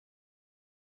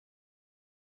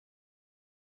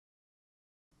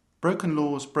Broken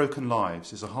Laws, Broken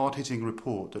Lives is a hard-hitting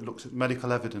report that looks at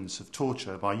medical evidence of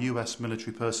torture by US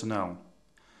military personnel.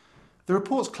 The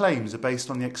report's claims are based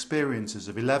on the experiences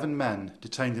of 11 men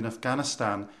detained in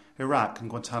Afghanistan, Iraq and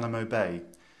Guantanamo Bay.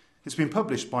 It's been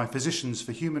published by Physicians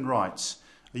for Human Rights,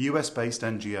 a US-based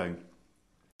NGO.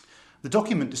 The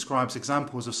document describes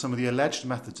examples of some of the alleged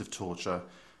methods of torture.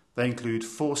 They include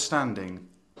forced standing,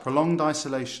 prolonged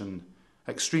isolation,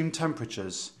 extreme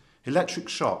temperatures, electric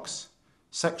shocks,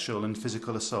 sexual and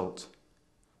physical assault.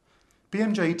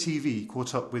 BMJ TV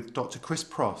caught up with Dr. Chris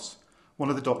Pross, one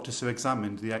of the doctors who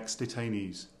examined the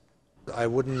ex-detainees. I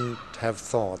wouldn't have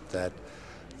thought that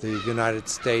the United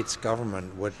States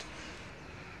government would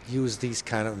use these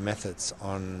kind of methods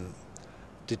on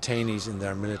detainees in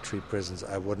their military prisons.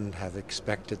 I wouldn't have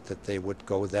expected that they would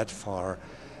go that far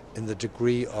in the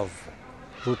degree of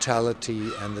brutality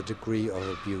and the degree of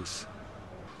abuse.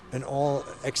 In all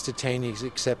ex-detainees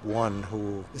except one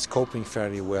who is coping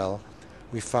fairly well,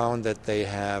 we found that they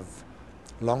have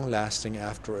long-lasting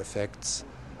after effects,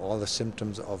 all the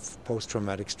symptoms of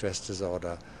post-traumatic stress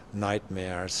disorder,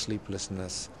 nightmares,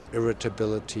 sleeplessness,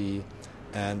 irritability,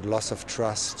 and loss of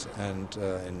trust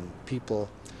in people,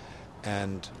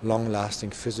 and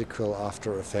long-lasting physical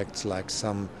after effects, like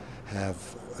some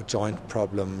have joint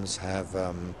problems, have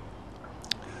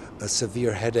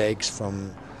severe headaches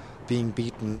from being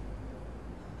beaten.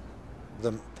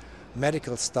 The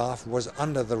medical staff was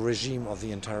under the regime of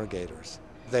the interrogators.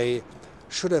 They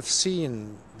should have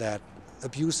seen that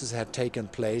abuses had taken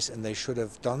place and they should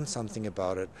have done something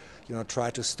about it,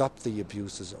 try to stop the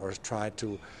abuses or try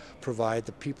to provide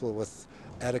the people with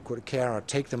adequate care or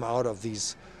take them out of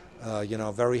these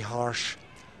very harsh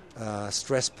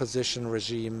stress position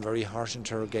regime, very harsh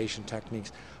interrogation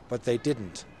techniques, but they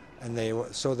didn't, and they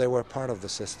were part of the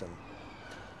system.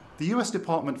 The US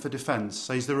Department for Defense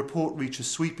says the report reaches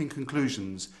sweeping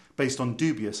conclusions based on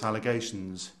dubious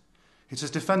allegations. It has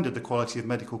defended the quality of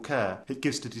medical care it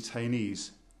gives to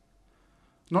detainees.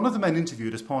 None of the men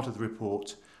interviewed as part of the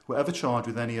report were ever charged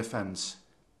with any offence.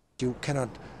 You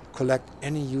cannot collect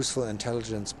any useful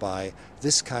intelligence by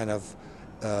this kind of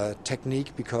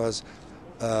technique because,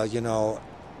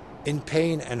 in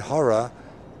pain and horror,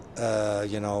 a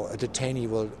detainee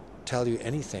will tell you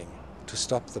anything to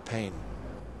stop the pain.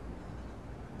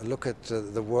 Look at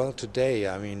the world today.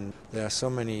 I mean, there are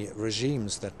so many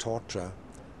regimes that torture,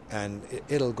 and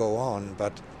it'll go on.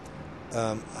 But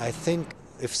I think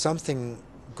if something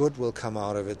good will come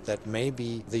out of it, that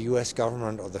maybe the U.S.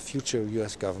 government or the future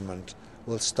U.S. government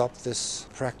will stop these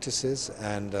practices,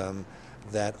 and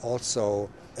that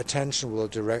also attention will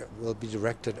be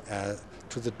directed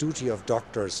to the duty of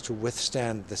doctors to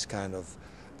withstand this kind of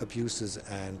abuses,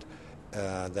 and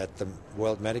that the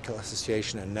World Medical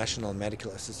Association and national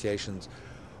medical associations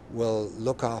will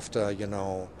look after,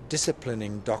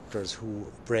 disciplining doctors who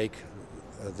break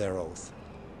their oath.